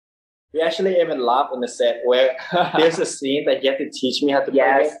We actually even laugh on the set where there's a scene that you have to teach me how to play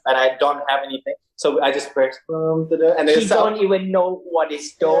it, and I don't have anything. So I just press and then you don't even know what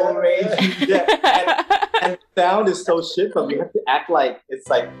is story. and sound is so shit, but we have to act like it's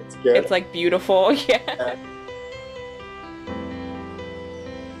good. It's like beautiful, yeah.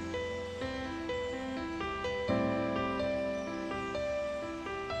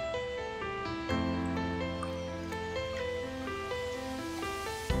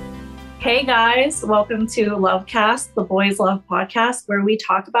 Hey guys, welcome to Lovecast, the Boys Love podcast, where we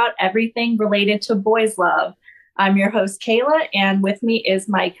talk about everything related to boys love. I'm your host, Kayla, and with me is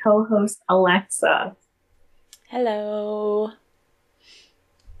my co-host, Alexa. Hello.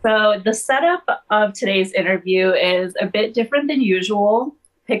 So the setup of today's interview is a bit different than usual.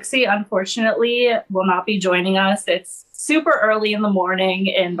 Pixie, unfortunately, will not be joining us. It's super early in the morning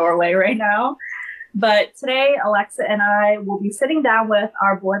in Norway right now. But today, Alexa and I will be sitting down with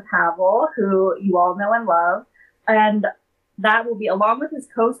our boy Pavel, who you all know and love. And that will be along with his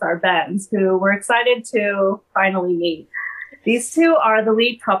co-star, Benz, who we're excited to finally meet. These two are the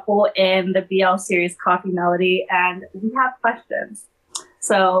lead couple in the BL series Coffee Melody, and we have questions.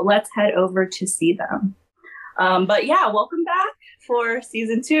 So let's head over to see them. But yeah, welcome back for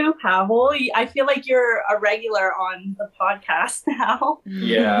season 2, Pavel. I feel like you're a regular on the podcast now.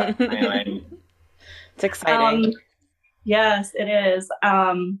 Yeah, I It's exciting. Yes, it is.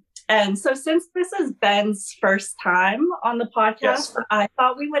 And so since this is Ben's first time on the podcast, yes, I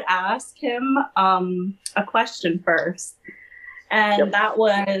thought we would ask him a question first. And that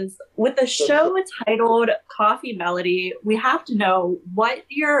was, with the show titled Coffee Melody, we have to know what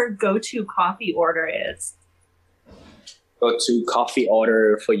your go-to coffee order is. Go-to coffee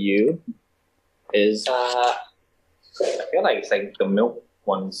order for you is, I feel like it's like the milk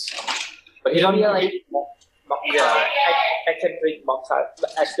ones. But you don't like mocha. I can drink mocha,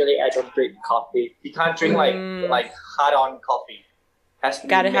 but actually I don't drink coffee. You can't drink like hard-on coffee.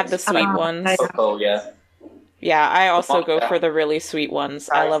 Gotta have the sweet ones. Oh, yeah. Yeah, I also go for the really sweet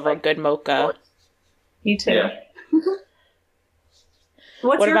ones. I love a good mocha. Me too. Yeah.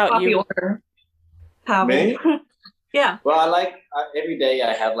 What your about coffee you? order, Pavel? Me? Yeah. Well, I like every day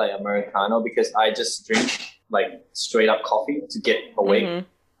I have like Americano because I just drink like straight up coffee to get awake. Mm-hmm.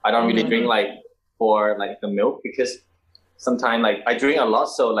 I don't really drink like for like the milk because sometimes like I drink a lot.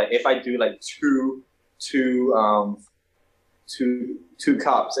 So like if I do like two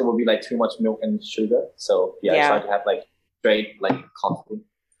cups, it will be like too much milk and sugar. So I try to have like straight like coffee.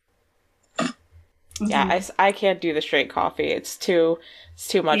 Yeah, I can't do the straight coffee. It's too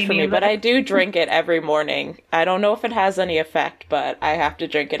much for me. But I do drink it every morning. I don't know if it has any effect, but I have to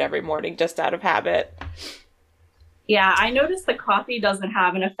drink it every morning just out of habit. Yeah, I noticed the coffee doesn't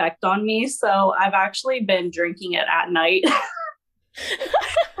have an effect on me, so I've actually been drinking it at night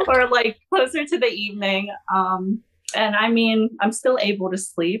or like closer to the evening. And I mean, I'm still able to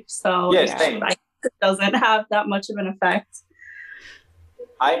sleep, so it doesn't have that much of an effect.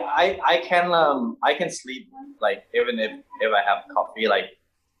 I can sleep like even if I have coffee like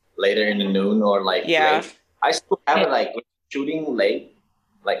later in the noon or like late. I still have it like shooting late,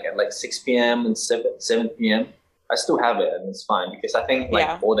 like at like 6 p.m. and 7 p.m. I still have it and it's fine because I think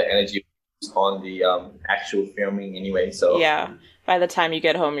like all the energy is on the actual filming anyway. So yeah, by the time you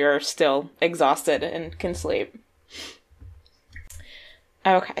get home, you're still exhausted and can sleep.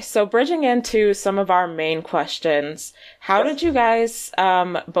 Okay, so bridging into some of our main questions, how did you guys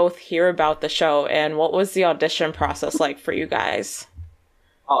both hear about the show and what was the audition process like for you guys?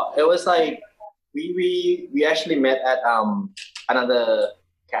 Oh, it was like we actually met at another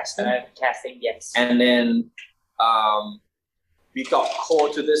casting. Yes. And then we got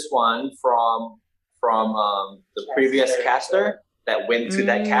called to this one from the previous caster that went to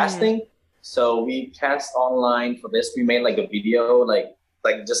that casting. So we cast online for this. We made like a video, like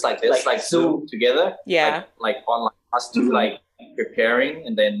just like this, like Zoom together. Yeah. Like online, us two like preparing,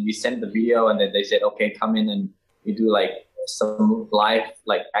 and then we sent the video, and then they said, okay, come in and we do like some live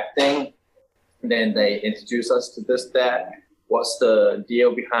like acting. And then they introduced us to this, that. What's the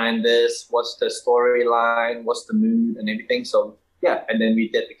deal behind this? What's the storyline? What's the mood and everything? So yeah, and then we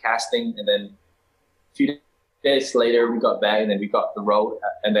did the casting, and then a few days later we got back, and then we got the role,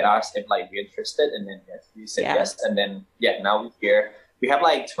 and they asked if like we're interested, and then yes, we said yes, and then now we're here. We have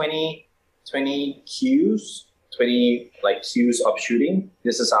like 20 cues, 20 like cues of shooting.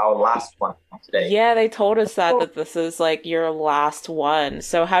 This is our last one today. Yeah, they told us that this is like your last one.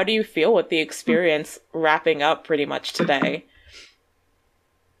 So how do you feel with the experience wrapping up pretty much today?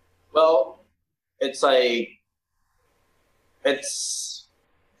 Well, it's like kind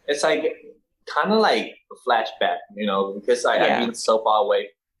of like a flashback, because I've been so far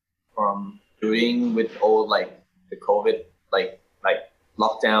away from doing with all like the COVID like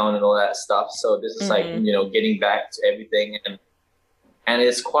lockdown and all that stuff. So this is like, you know, getting back to everything, and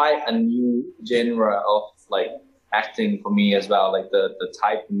it's quite a new genre of like acting for me as well, like the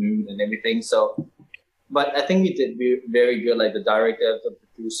type, mood and everything. So, but I think we did very good. Like the director, the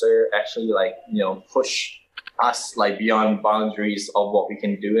producer actually like, you know, push us like beyond boundaries of what we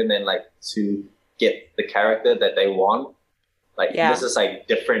can do, and then like to get the character that they want. Like this is like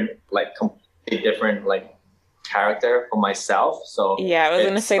different, like completely different like character for myself. So yeah, I was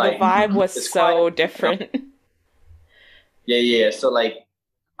gonna say like, the vibe was so quite different. Yeah. So like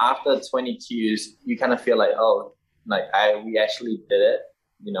after 20 cues, you kind of feel like, oh, like we actually did it,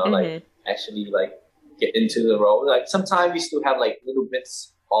 you know, like actually like get into the role. Like sometimes we still have like little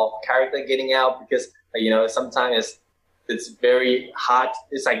bits of character getting out, because you know, sometimes it's very hard.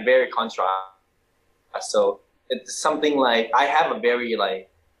 It's like very contrast. So it's something like I have a very like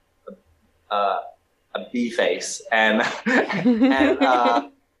a B face and and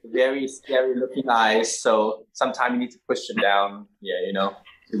very scary looking eyes. So sometimes you need to push it down. Yeah, you know,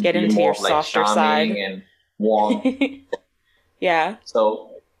 to get be into more your of, like, softer charming side and warm. Yeah.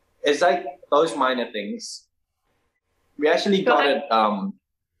 So it's like those minor things. We actually got it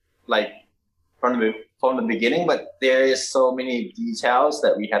like from the beginning, but there is so many details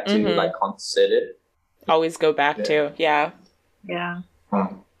that we had to like consider. Always go back to. Yeah. Yeah.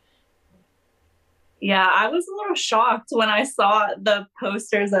 Yeah, I was a little shocked when I saw the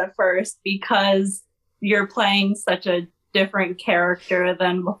posters at first, because you're playing such a different character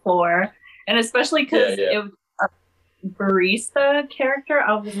than before. And especially because it was a barista character,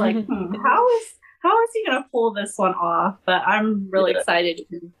 I was like, how is he going to pull this one off? But I'm really excited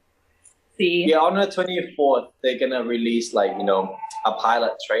to see. Yeah, on the 24th, they're going to release like, you know, a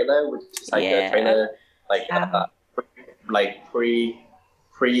pilot trailer, which is like a trailer, like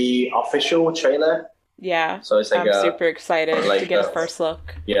pre-official trailer. Yeah. So it's like I'm super excited like to get a first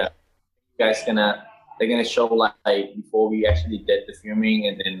look. Yeah. You guys they're gonna show like before we actually did the filming,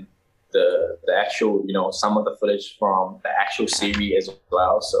 and then the actual, you know, some of the footage from the actual series as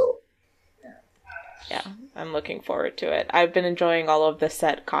well. So yeah, I'm looking forward to it. I've been enjoying all of the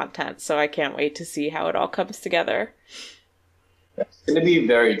set content, so I can't wait to see how it all comes together. It's gonna be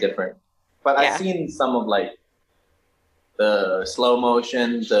very different. But I've seen some of like the slow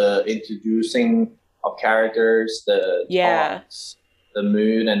motion, the introducing of characters, the talks, the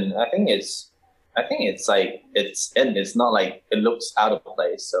mood, and I think it's like it's not like it looks out of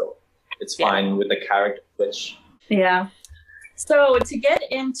place, so it's fine with the character switch. Yeah. So to get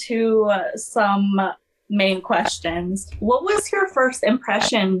into some main questions, what was your first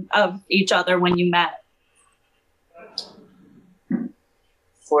impression of each other when you met?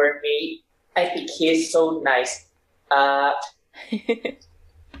 For me, I think he's so nice.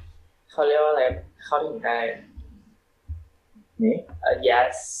 เขาเรียกว่าอะไรเข้าถึงได้ Me?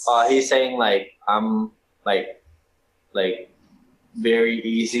 Yes. He's saying like I'm like very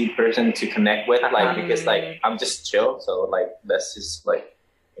easy person to connect with, like because like I'm just chill, so like that's his like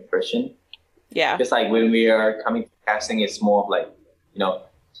impression. Yeah. Because like when we are coming to casting, it's more of like, you know,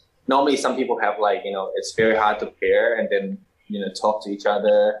 normally some people have like, you know, it's very hard to pair and then, you know, talk to each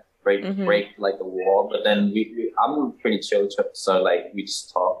other, break like the wall, but then I'm pretty chill, so like we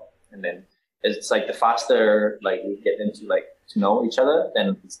just talk, and then it's like the faster like we get into like to know each other, then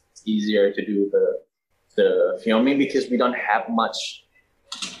it's easier to do the filming, because we don't have much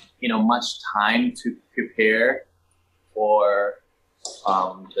time to prepare for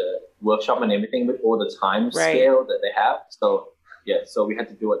the workshop and everything, with all the time scale that they have. So so we had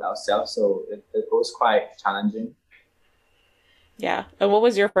to do it ourselves, so it was quite challenging. Yeah. And what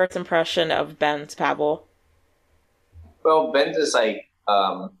was your first impression of Benz, Pavel? Well, Benz is like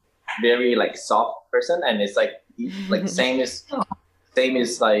very like soft person, and it's like same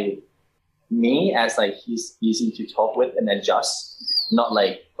as like me, as like he's easy to talk with and adjust. Not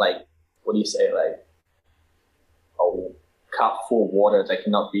like what do you say, like a cup full of water that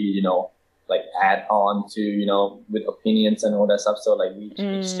cannot be, you know, like add on to, you know, with opinions and all that stuff. So like we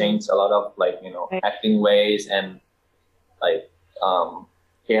exchange a lot of like, you know, acting ways and like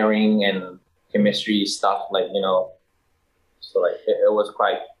pairing and chemistry stuff, like, you know, so like it was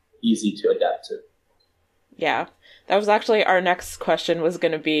quite easy to adapt to. Yeah, that was actually our next question, was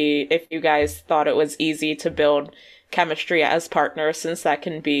going to be if you guys thought it was easy to build chemistry as partners, since that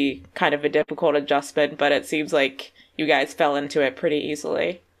can be kind of a difficult adjustment, but it seems like you guys fell into it pretty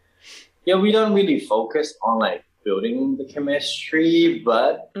easily. Yeah, we don't really focus on like building the chemistry,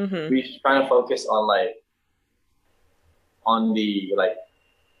 but we try to focus on the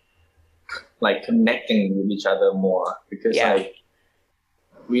like connecting with each other more, because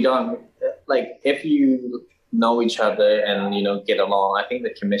we don't like if you know each other and get along. I think the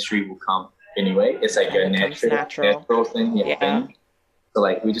chemistry will come anyway. It's like a natural thing. Thing. So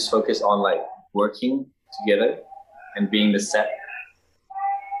like we just focus on like working together and being the set.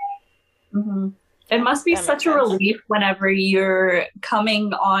 Mm-hmm. It must be such a relief whenever you're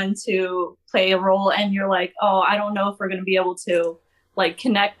coming on to play a role and you're like, oh, I don't know if we're going to be able to like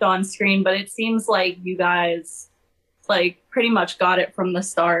connect on screen, but it seems like you guys like pretty much got it from the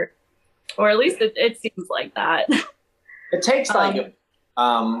start, or at least it seems like that. It takes like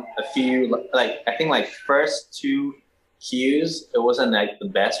a few, like I think like first 2 cues, it wasn't like the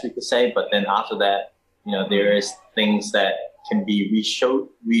best we could say, but then after that, there is things that can be reshot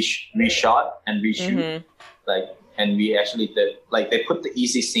and reshoot, like, and we actually did like they put the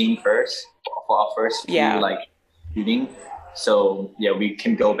easy scene first for our first few like shooting, so we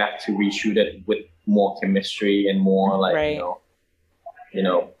can go back to reshoot it with more chemistry and more like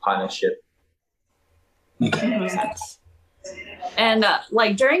partnership. Makes sense. And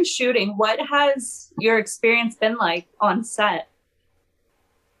like during shooting, what has your experience been like on set?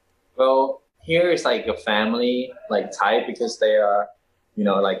 Well, here is like a family like type because they are,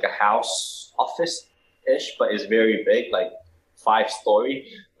 like a house office-ish, but it's very big, like 5-story.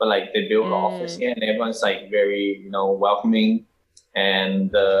 But like they build an office here, and everyone's like very, welcoming. And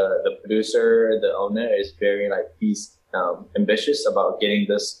the producer, the owner, is very like he's ambitious about getting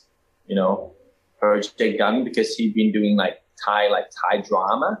this, project done because he's been doing like Thai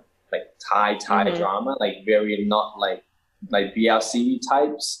drama, like Thai drama, like very not like BLC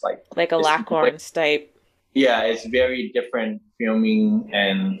types, like a Lackhorns type. Yeah, it's very different filming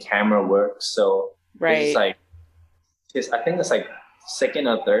and camera work. So it's like, I think it's like second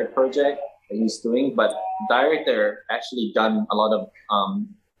or third project that he's doing, but director actually done a lot of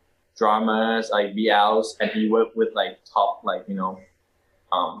dramas like BLs, and he worked with like top like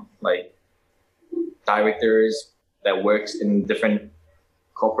like directors that works in different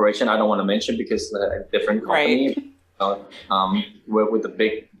corporation. I don't want to mention because different company. Work with the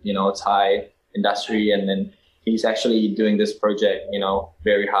big, Thai industry, and then he's actually doing this project,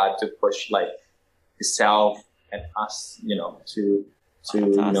 very hard to push like himself and us, to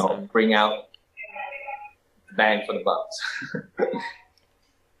awesome. Bring out bang for the bucks.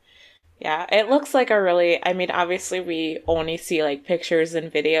 Yeah, it looks like obviously we only see like pictures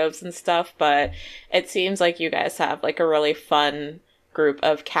and videos and stuff, but it seems like you guys have like a really fun group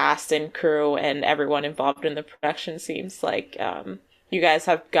of cast and crew, and everyone involved in the production seems like you guys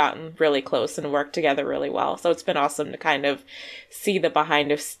have gotten really close and worked together really well. So it's been awesome to kind of see the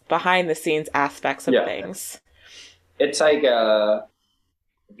behind the scenes aspects of things. It's like a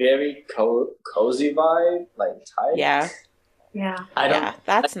very cozy vibe, like type. Yeah.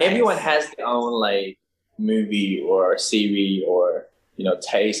 That's nice. Everyone has their own like movie or series or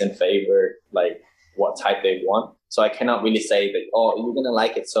taste and favor, like what type they want. So I cannot really say that, oh, you're gonna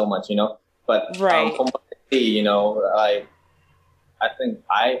like it so much, But from what I see, I think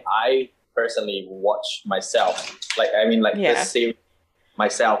I personally watch myself, this series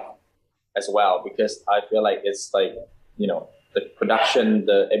myself as well, because I feel like it's like the production,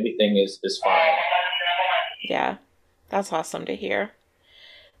 the everything is fine. Yeah, that's awesome to hear.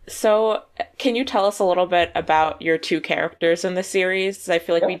 So, can you tell us a little bit about your 2 characters in the series? I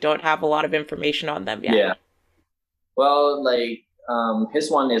feel like we don't have a lot of information on them yet. Yeah. Well, like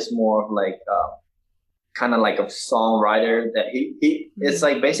his one is more of like kind of like a songwriter that he it's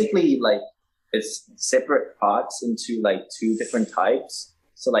like basically like it's separate parts into like 2 different types.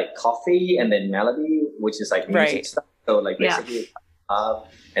 So like coffee and then melody, which is like music stuff. So like basically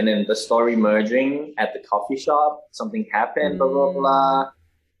and then the story merging at the coffee shop, something happened, blah blah blah,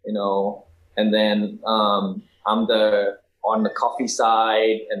 and then I'm on the coffee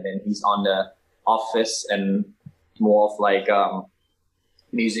side, and then he's on the office and more of like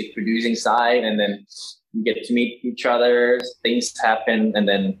music producing side, and then we get to meet each other, things happen,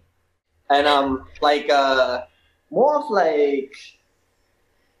 and like more of like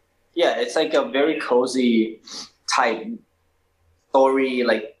it's like a very cozy type story,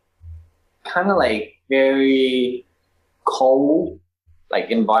 like kind of like very cold like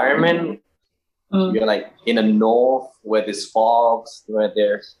environment. You're like in the north where there's fogs, where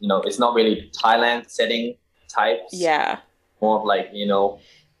there's it's not really Thailand setting types. Yeah. More of like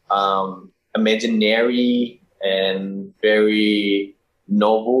imaginary and very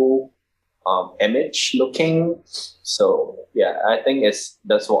novel image looking. So I think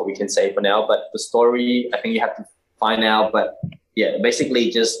that's what we can say for now. But the story, I think you have to find out. But basically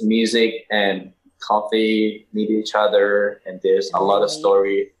just music and coffee meet each other, and there's a lot of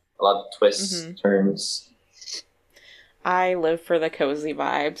story, a lot of twists, turns. I live for the cozy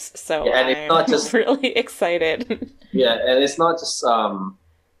vibes, so Yeah, and it's not just really excited. yeah, and it's not just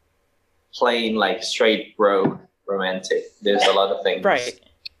plain like straight bro romantic. There's a lot of things Right.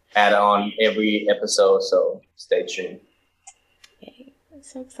 add on every episode, so stay tuned. Yay.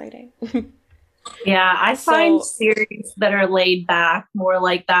 That's so exciting. Yeah, I find series that are laid back more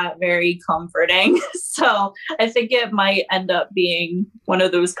like that very comforting. So I think it might end up being one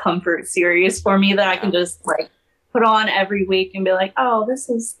of those comfort series for me that I can just like put on every week and be like, oh, this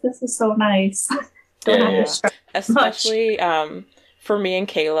is so nice. Don't have to stress especially for me and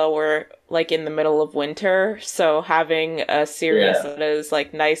Kayla, we're like in the middle of winter, so having a series that is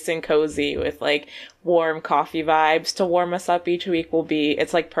like nice and cozy with like warm coffee vibes to warm us up each week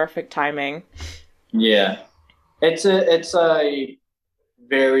it's like perfect timing. Yeah, it's a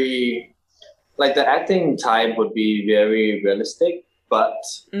very like the acting type would be very realistic, but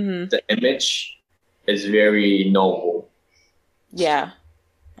the image is very noble. Yeah,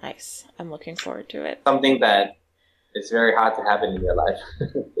 nice. I'm looking forward to it. Something that is very hard to happen in your life.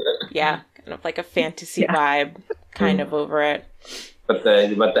 Yeah, kind of like a fantasy vibe kind of over it. But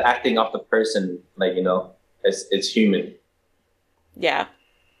the acting of the person, like, you know, it's human. Yeah.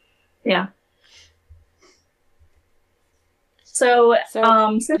 Yeah. So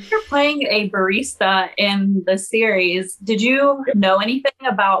since you're playing a barista in the series, did you know anything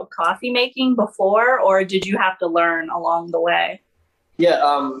about coffee making before, or did you have to learn along the way?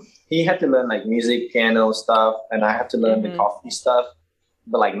 Yeah, he had to learn like music, piano stuff, and I had to learn the coffee stuff,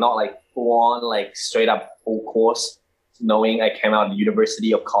 but like not like full on, like straight up full course, knowing I came out of the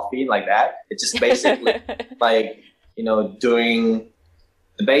University of Coffee like that. It's just basically like, you know, doing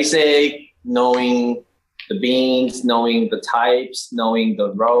the basic, knowing the beans, knowing the types, knowing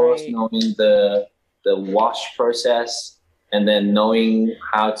the roast, knowing the wash process, and then knowing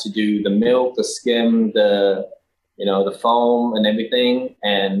how to do the milk, the skim, the foam and everything,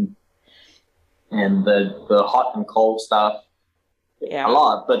 and the hot and cold stuff. Yeah, a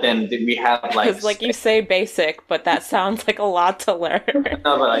lot. But then we have like, because like you say basic, but that sounds like a lot to learn.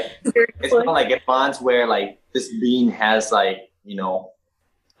 No, but like it's not like advanced where like this bean has like, you know,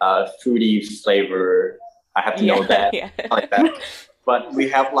 fruity flavor. I have to know that, like that. But we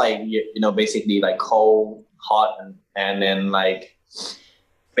have like, you know, basically like cold, hot, and then like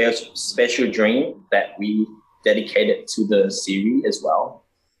special drink that we dedicated to the series as well.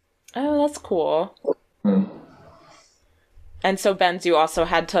 Oh, that's cool. And so, Benz, you also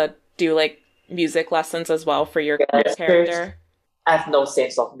had to do like music lessons as well for your character? I have no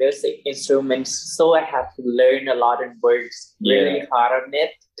sense of music instruments, so I have to learn a lot of words really hard on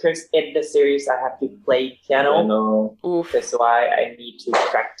it. Because in the series, I have to play piano. Oof. That's why I need to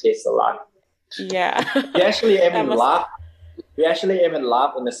practice a lot. Yeah. We actually even laugh. We actually even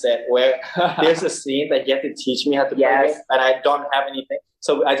laugh on the set where there's a scene that you have to teach me how to play it, and I don't have anything.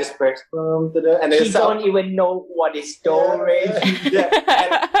 So I just press and then you don't even know what is do, re.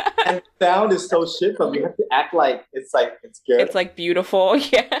 And sound is so shit, but we have to act like it's good. It's like beautiful,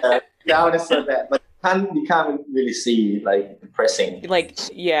 Sound is so bad, but you can't really see like pressing. Like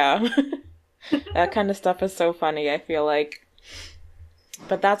that kind of stuff is so funny. I feel like,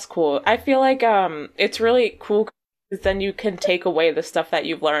 but that's cool. I feel like it's really cool because then you can take away the stuff that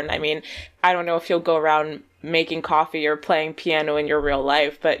you've learned. I mean, I don't know if you'll go around making coffee or playing piano in your real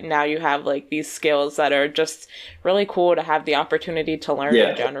life, but now you have like these skills that are just really cool to have the opportunity to learn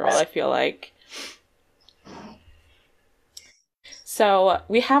in general, I feel like. So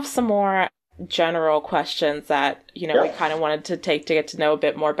we have some more general questions that, you know, we kind of wanted to take to get to know a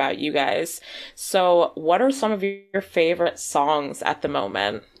bit more about you guys. So what are some of your favorite songs at the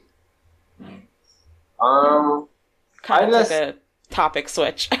moment? Kind of like a topic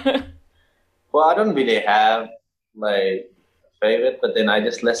switch. Well, I don't really have like a favorite, but then I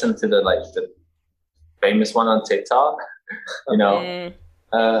just listen to the famous one on TikTok, you know.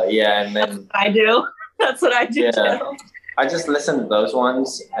 And then I do. That's what I do too. I just listen to those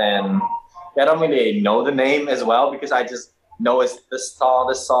ones, and I don't really know the name as well because I just know it's this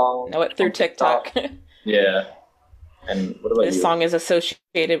song. Know it through TikTok. Yeah. And what about this song is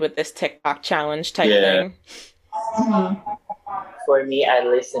associated with this TikTok challenge type thing. For me, I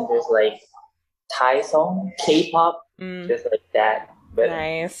listen to like Thai song, K-pop, just like that. But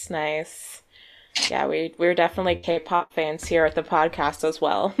nice. Yeah, we're definitely K-pop fans here at the podcast as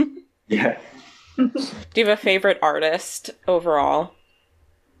well. Yeah. Do you have a favorite artist overall?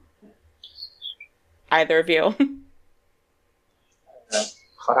 Either of you?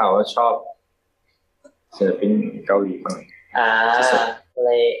 เขาถามว่าชอบศิลปินเกาหลีมั้ง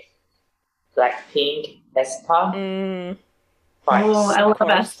like Blackpink, aespa. Oh, I love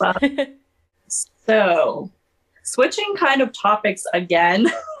aespa. So switching kind of topics again.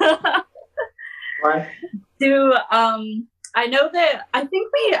 Right. I know that I think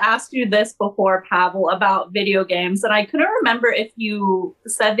we asked you this before, Pavel, about video games, and I couldn't remember if you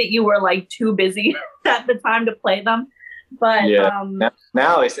said that you were like too busy at the time to play them. But yeah,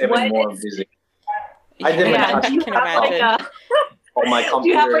 now it's even more busy. I didn't I can imagine. On my computer. Do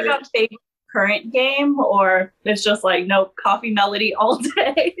you have like a favorite current game, or it's just like no coffee melody all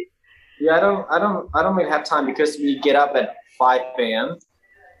day? Yeah, I don't really have time because we get up at 5 a.m.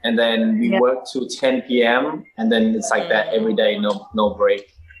 and then we work to 10 p.m. and then it's like that every day, no break.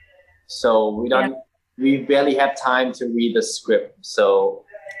 So we barely have time to read the script. So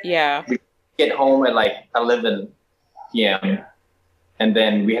we get home at like 11 p.m. and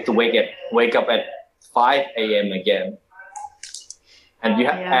then we have to wake up at 5 a.m. again. And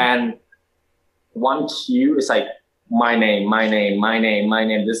and one cue is like my name.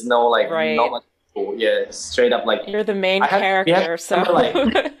 There's no like not much people. Yeah, straight up like you're the main character. So like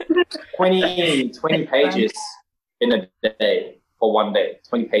 20 pages in a day for one day.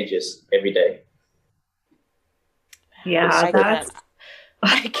 20 pages every day. Yeah,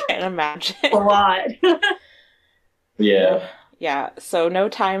 I can't imagine. A lot. Yeah. Yeah. So no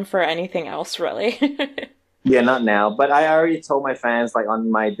time for anything else really. Yeah, not now. But I already told my fans, like on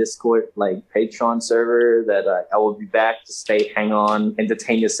my Discord, like Patreon server, that I will be back to hang on,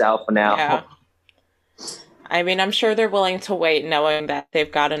 entertain yourself for now. Yeah. I mean, I'm sure they're willing to wait, knowing that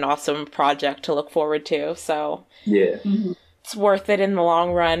they've got an awesome project to look forward to. So yeah, it's worth it in the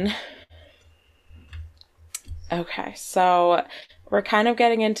long run. Okay, so we're kind of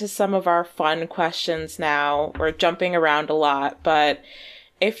getting into some of our fun questions now. We're jumping around a lot, but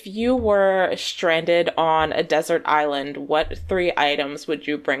if you were stranded on a desert island, what 3 items would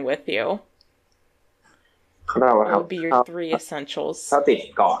you bring with you? What would be your 3 essentials? ถ้าติด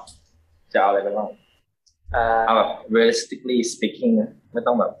เกาะจะเอาอะไรไปบ้างเอาแบบ realistically speaking ไม่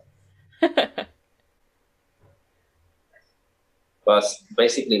ต้องแบบ but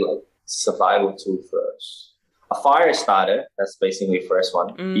basically like survival tool first. A fire starter, that's basically first one.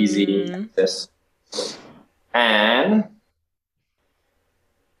 Easy this. And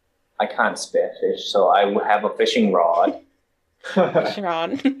I can't spare fish, so I will have a fishing rod. Fishing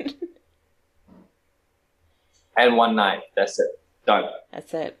rod. And one knife. That's it. Done.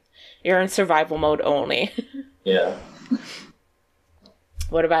 That's it. You're in survival mode only. Yeah.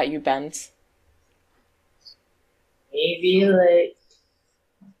 What about you, Benz? Maybe like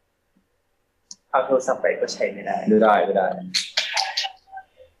เอาโทรศัพท์ไปก็ใช้ไม่ได้ ไม่ได้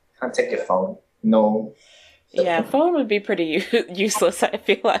Can't take your phone. No. Yeah, phone would be pretty useless, I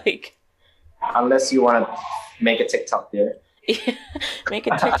feel like. Unless you want to make a TikTok there. Yeah, make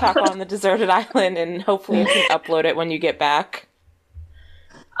a TikTok on the deserted island and hopefully you can upload it when you get back.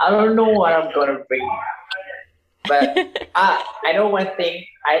 I don't know what I'm gonna bring. But I know one thing.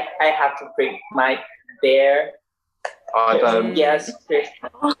 I have to bring my bear. Yes,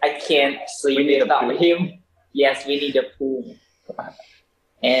 I can't sleep without him. Yes, we need a pool.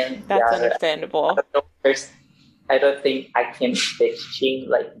 And that's understandable. I don't think I can fishing,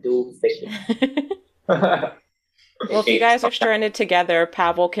 like do fishing. Well, if you guys are stranded together,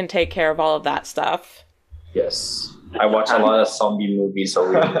 Pavel can take care of all of that stuff. Yes. I watch a lot of zombie movies, so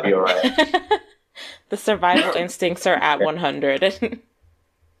we'll be alright. The survival instincts are at 100.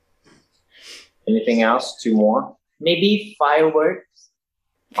 Anything else? 2 more? Maybe fireworks.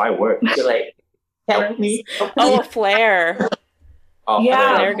 Fireworks? So like, help me. Oh, a flare. Oh,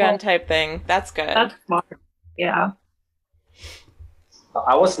 yeah. Flare gun type thing. That's good. That's smart. Yeah.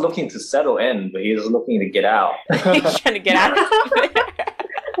 I was looking to settle in, but he was looking to get out. He's trying to get out of there.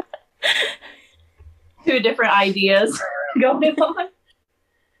 2 different ideas going on.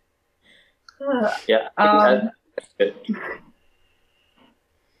 Yeah. That's good.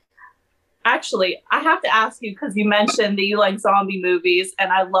 Actually, I have to ask you because you mentioned that you like zombie movies,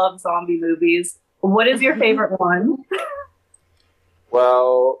 and I love zombie movies. What is your favorite one?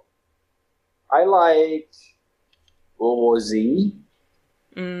 Well, I like World War Z.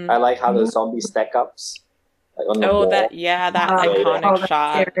 I like how the zombies stack up. Like on the wall. that iconic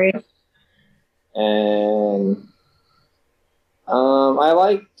shot. Scary. And I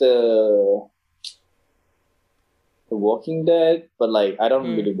like the Walking Dead, but like I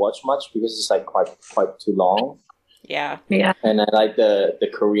don't really watch much because it's like quite too long. Yeah. And I like the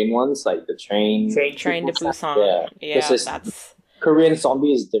Korean ones, like the Train to Busan. Yeah, that's Korean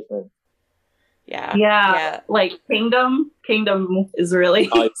zombie is different. Yeah. Like Kingdom is really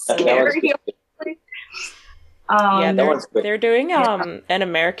scary. They're doing an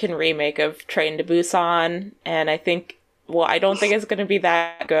American remake of Train to Busan, and I think well, I don't think it's going to be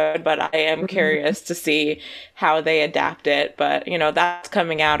that good, but I am curious to see how they adapt it. But, you know, that's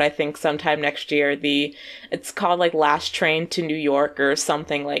coming out, I think, sometime next year. It's called like Last Train to New York or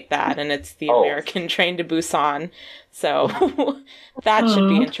something like that. And it's the American Train to Busan. So that should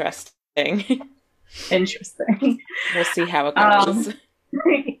be interesting. Interesting. We'll see how it goes.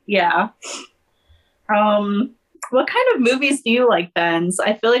 Yeah. What kind of movies do you like, Benz?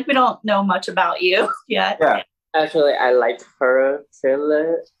 I feel like we don't know much about you yet. Yeah. Actually, I like horror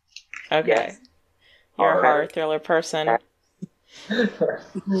thriller. Okay. Yes. You're a horror thriller person.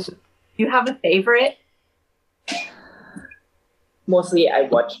 You have a favorite? Mostly I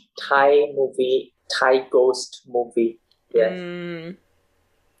watch Thai ghost movie. Yes.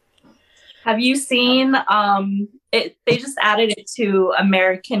 Have you seen it? They just added it to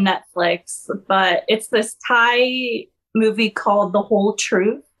American Netflix, but it's this Thai movie called The Whole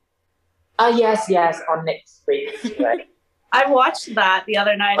Truth. Yes, on Netflix, right? I watched that the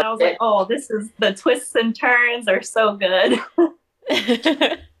other night and I was like, oh, the twists and turns are so good.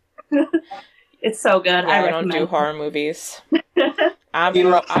 It's so good. Yeah, I don't do horror movies.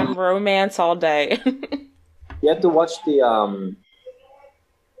 I'm romance all day. You have to watch the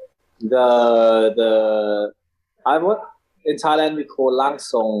in Thailand we call lang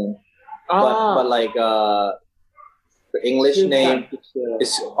song, but like the English name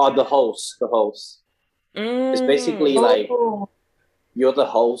is the host. The host. It's basically like you're the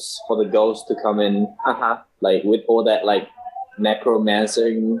host for the ghost to come in, like with all that like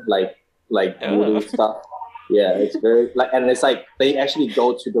necromancing, like voodoo stuff. Yeah, it's very like, and it's like they actually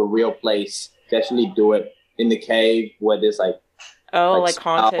go to the real place to actually do it in the cave where there's like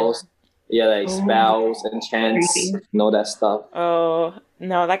haunted. Spells. Yeah, like spells and chants and all that stuff. Oh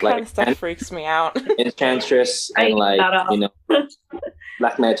no, that kind of stuff freaks me out. Enchantress and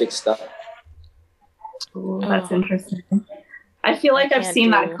black magic stuff. Ooh, that's interesting. I feel like I've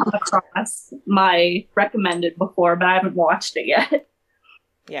seen that come across my recommended before, but I haven't watched it yet.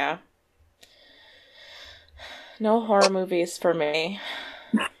 Yeah. No horror movies for me.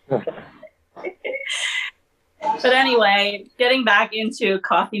 But anyway, getting back into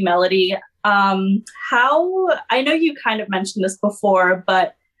Coffee Melody, how, I know you kind of mentioned this before,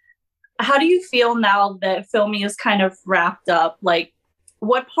 but how do you feel now that filming is kind of wrapped up? Like,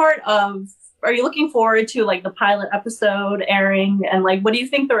 what part of, are you looking forward to like the pilot episode airing, and like what do you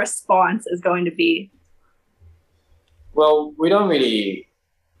think the response is going to be? Well, we don't really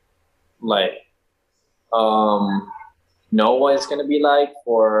know what it's going to be like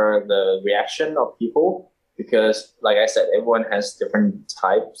for the reaction of people, because like I said, everyone has different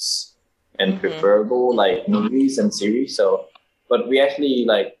types and preferable like movies and series. So, but we actually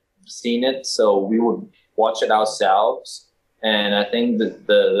like seen it, so we would watch it ourselves. And I think that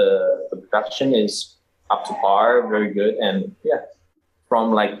the production is up to par, very good. And yeah,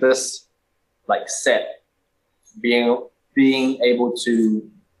 from like this like set, being able to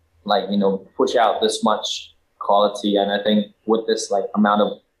like, push out this much quality, and I think with this like amount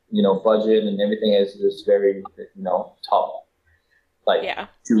of budget and everything is just very top, like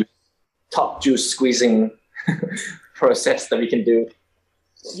top juice squeezing process that we can do.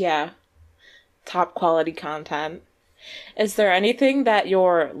 Yeah, top quality content. Is there anything that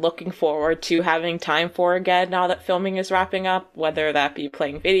you're looking forward to having time for again now that filming is wrapping up, whether that be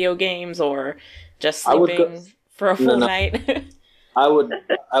playing video games or just sleeping for a full night? I would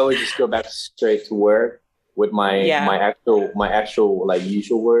just go back straight to work with my actual like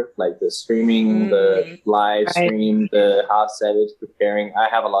usual work, like the streaming, the live stream, the house edits, preparing. I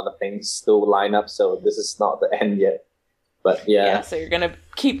have a lot of things still lined up, so this is not the end yet. But yeah, so you're gonna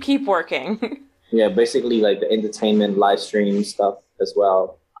keep working. Yeah, basically like the entertainment live stream stuff as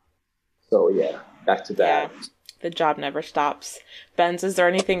well. So yeah, back to that. Yeah, the job never stops. Benz, is there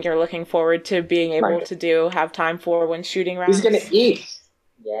anything you're looking forward to being able to do, have time for when shooting rounds? He's gonna eat.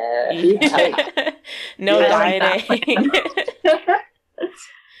 Yeah. No dieting.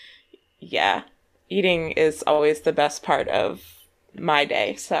 Yeah, eating is always the best part of my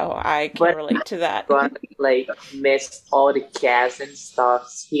day, so I can relate to that. But like miss all the cats and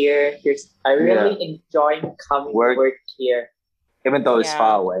stuff here. I really enjoy coming to work here, even though it's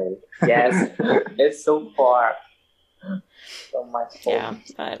far away. Yes, it's so far. So much fun.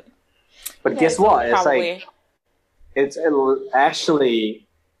 Yeah, but guess what? It's like it's actually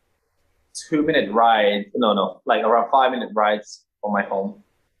 2-minute ride. No, like around 5-minute rides from my home.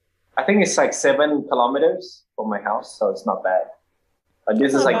 I think it's like 7 kilometers from my house, so it's not bad. But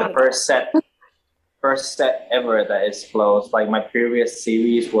this is like the first set ever that is close. Like my previous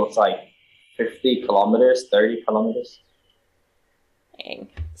series was like 50 kilometers, 30 kilometers. Dang.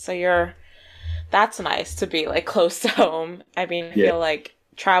 So That's nice to be like close to home. I mean, I feel like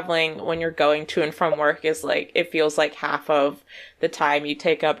traveling when you're going to and from work is like, it feels like half of the time you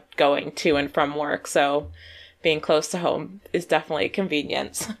take up going to and from work. So being close to home is definitely a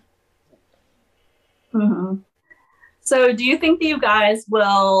convenience. Mm-hmm. So do you think that you guys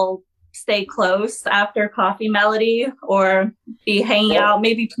will stay close after Coffee Melody or be hanging out,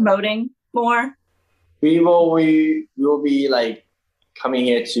 maybe promoting more? We will be like coming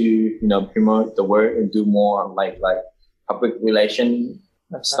here to promote the work and do more like public relation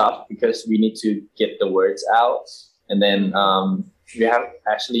stuff, because we need to get the words out. And then we have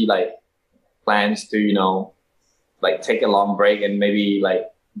actually like plans to like take a long break and maybe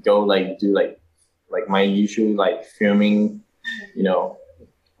like go like do like my usual like filming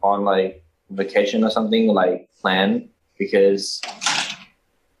on like vacation or something like planned, because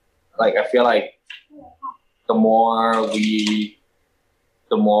like I feel like the more we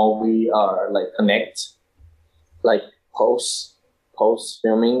are like connect like post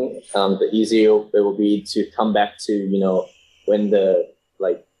filming, the easier it will be to come back to when the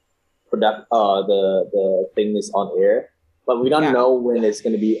like the thing is on air. But we don't know when it's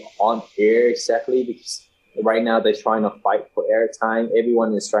going to be on air exactly, because right now they're trying to fight for airtime.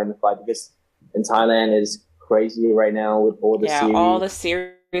 Everyone is trying to fight because in Thailand is crazy right now with all the series. All the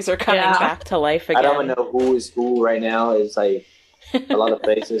series are coming back to life again. I don't know who is who right now. It's like a lot of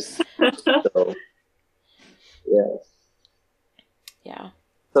faces. So yeah.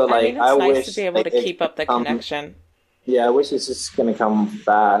 So like, I mean, it's nice wish to be able to keep up the connection. Yeah, I wish it's just gonna come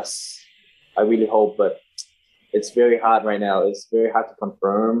fast. I really hope, but it's very hard right now. It's very hard to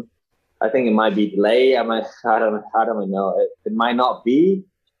confirm. I think it might be delayed. I don't know. It might not be,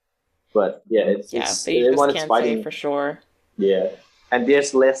 but yeah, but you just can't say for sure. Yeah, and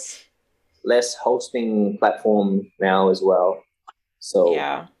there's less hosting platform now as well. So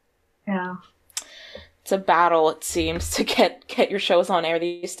yeah. It's a battle, it seems, to get your shows on air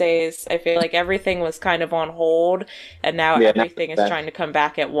these days. I feel like everything was kind of on hold, and now everything is trying to come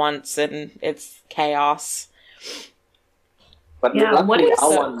back at once, and it's chaos. But what is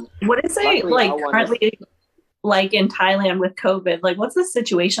it like currently like in Thailand with COVID? Like, what's the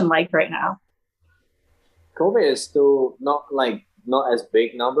situation like right now? COVID is still not as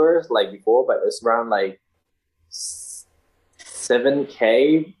big numbers like before, but it's around like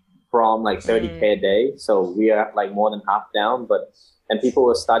 7K from like 30K a day. So we are like more than half down, and people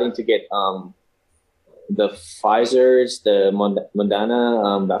are starting to get the Pfizer's, the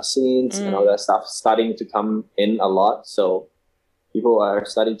Moderna vaccines and all that stuff starting to come in a lot. So people are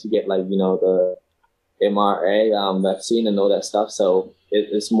starting to get like the mRNA vaccine and all that stuff. So it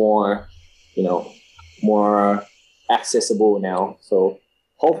is more more accessible now. So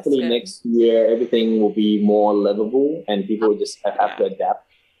hopefully next year everything will be more livable and people will just have to adapt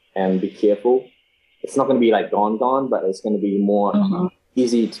and be careful. It's not going to be like gone, but it's going to be more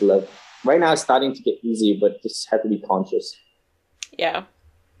easy to live. Right now it's starting to get easy, but just have to be conscious. Yeah.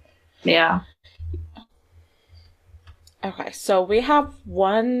 Okay, so we have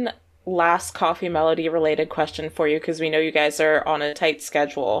one last Coffee Melody related question for you, because we know you guys are on a tight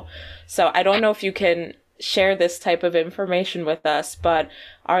schedule. So I don't know if you can share this type of information with us, but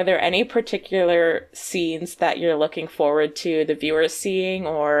are there any particular scenes that you're looking forward to the viewers seeing,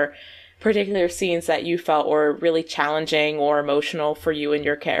 or particular scenes that you felt were really challenging or emotional for you and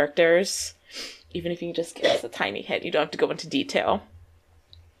your characters? Even if you can just give us a tiny hint, you don't have to go into detail.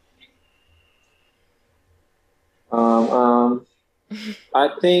 I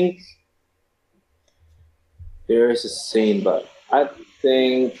think there is a scene, but I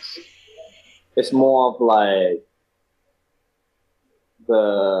think it's more of like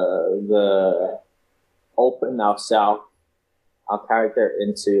the open our character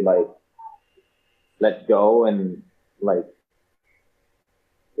into like let go, and like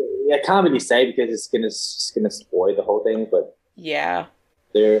I can't really say because it's gonna spoil the whole thing, but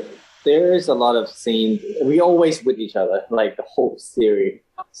there is a lot of scenes. We always with each other, like the whole series.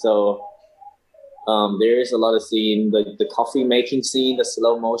 So there is a lot of scene, the coffee making scene, the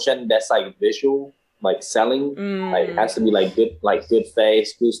slow motion. That's like visual, like selling. Like it has to be like good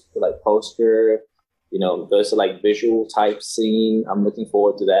face, good like posture. Those are like visual type scene. I'm looking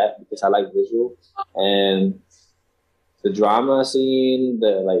forward to that because I like visual. And the drama scene,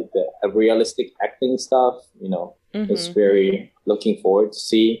 the realistic acting stuff. It's very looking forward to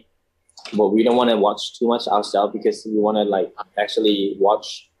see. But we don't want to watch too much ourselves because we want to like actually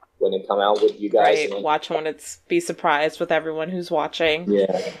watch when it come out with you guys. Right, watch when be surprised with everyone who's watching.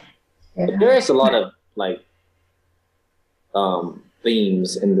 Yeah. But there is a lot of like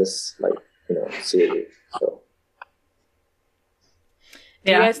themes in this like series. So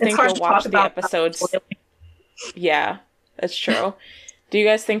Do you guys it's think hard you'll to watch talk the about episodes? that. Yeah, that's true. Do you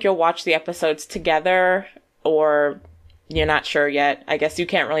guys think you'll watch the episodes together, or you're not sure yet? I guess you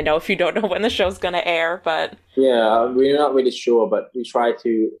can't really know if you don't know when the show's gonna air, but Yeah, we're not really sure, but we try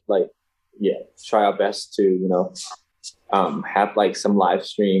to try our best to have like some live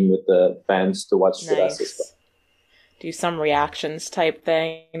stream with the fans to watch with us as well. nice. Do some reactions type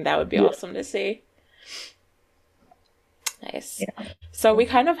thing. That would be Yeah. awesome to see. Nice. Yeah. So we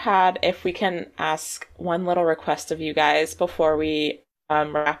kind of had, if we can ask one little request of you guys before we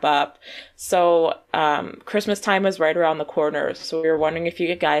wrap up. So Christmas time is right around the corner. So we were wondering if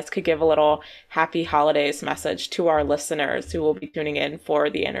you guys could give a little happy holidays message to our listeners who will be tuning in for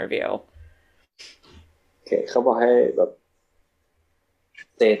the interview. โอเคเขาบอกให้แบบ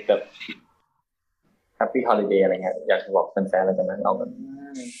เซตแบบ Happy Holiday อะไรเงี้ยอยากจะบอกแฟนๆอะไรกันไหมเอากัน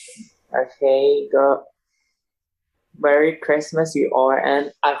Okay, go. Merry Christmas, you all, and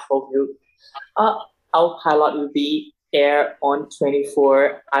I hope our pilot will be air on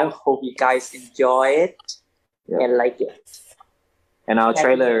 24. I hope you guys enjoy it and like it. and our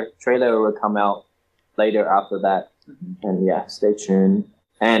trailer will come out later after that. And yeah, stay tuned.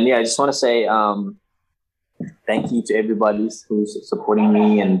 And yeah, I just want to say thank you to everybody who's supporting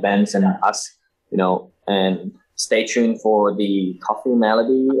me and Benz and us, and stay tuned for the coffee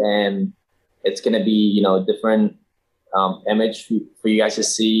melody, and it's going to be, different image for you guys to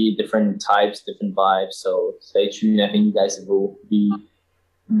see, different types, different vibes. So stay tuned. I think you guys will be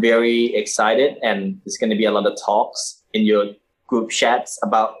very excited, and there's going to be a lot of talks in your group chats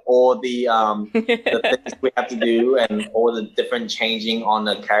about all the things we have to do and all the different changing on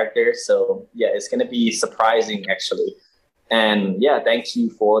the characters. So yeah, it's going to be surprising actually. And yeah, thank you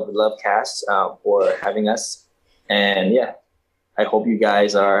for the Lovecast for having us. And yeah, I hope you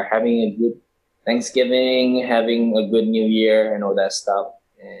guys are having a good Thanksgiving, having a good New Year and all that stuff.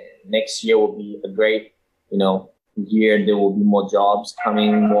 And next year will be a great, year. There will be more jobs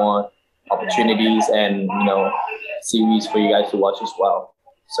coming, more opportunities, and series for you guys to watch as well.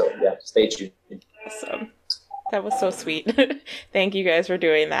 So yeah, stay tuned. Awesome. That was so sweet. Thank you guys for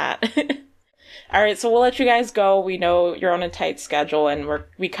doing that. All right, so we'll let you guys go. We know you're on a tight schedule and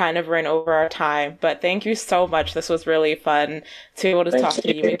we kind of ran over our time, but thank you so much. This was really fun to be able to talk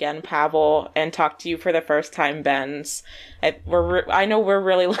to you again, Pavel, and talk to you for the first time, Benz. I know we're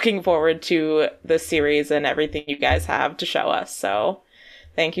really looking forward to the series and everything you guys have to show us. So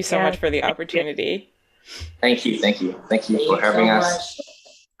thank you so much for the opportunity. Thank you for having us.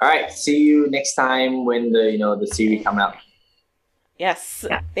 All right, see you next time when the series come out. Yes,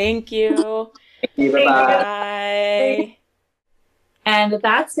 thank you. Thank you. Bye-bye. Bye. And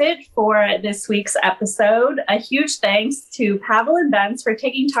that's it for this week's episode. A huge thanks to Pavel and Benz for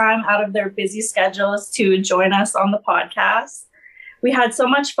taking time out of their busy schedules to join us on the podcast. We had so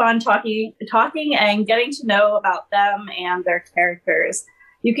much fun talking and getting to know about them and their characters.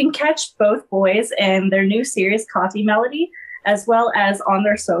 You can catch both boys in their new series, Coffee Melody, as well as on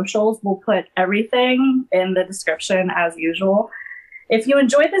their socials. We'll put everything in the description as usual. If you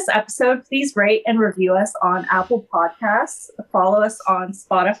enjoyed this episode, please rate and review us on Apple Podcasts, follow us on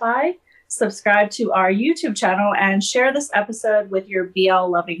Spotify, subscribe to our YouTube channel, and share this episode with your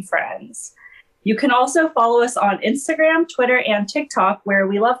BL-loving friends. You can also follow us on Instagram, Twitter, and TikTok, where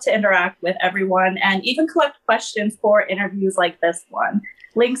we love to interact with everyone and even collect questions for interviews like this one.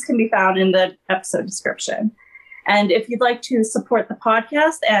 Links can be found in the episode description. And if you'd like to support the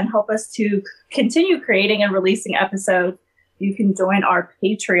podcast and help us to continue creating and releasing episodes, you can join our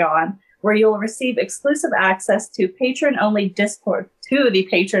Patreon, where you'll receive exclusive access to the patron-only Discord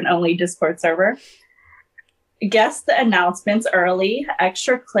server, guest announcements early,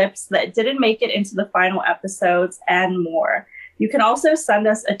 extra clips that didn't make it into the final episodes, and more. You can also send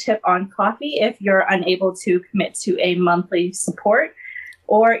us a tip on coffee if you're unable to commit to a monthly support,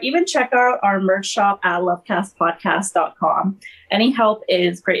 or even check out our merch shop at lovecastthepodcast.com. Any help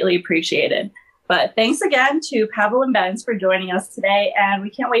is greatly appreciated. But thanks again to Pavel and Benz for joining us today, and we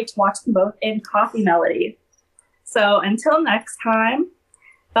can't wait to watch them both in Coffee Melody. So until next time,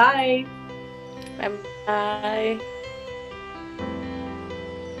 bye. Bye.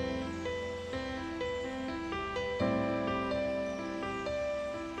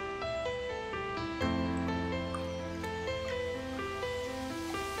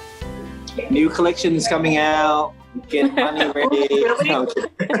 New collection is coming out. Get money ready.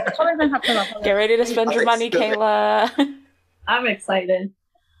 Get ready to spend your money, Kayla. I'm excited.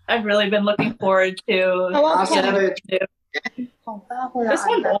 I've really been looking forward to this one.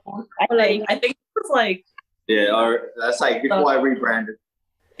 I think it was like or that's like before I rebranded.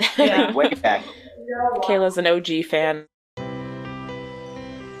 Yeah. Way back. Kayla's an OG fan.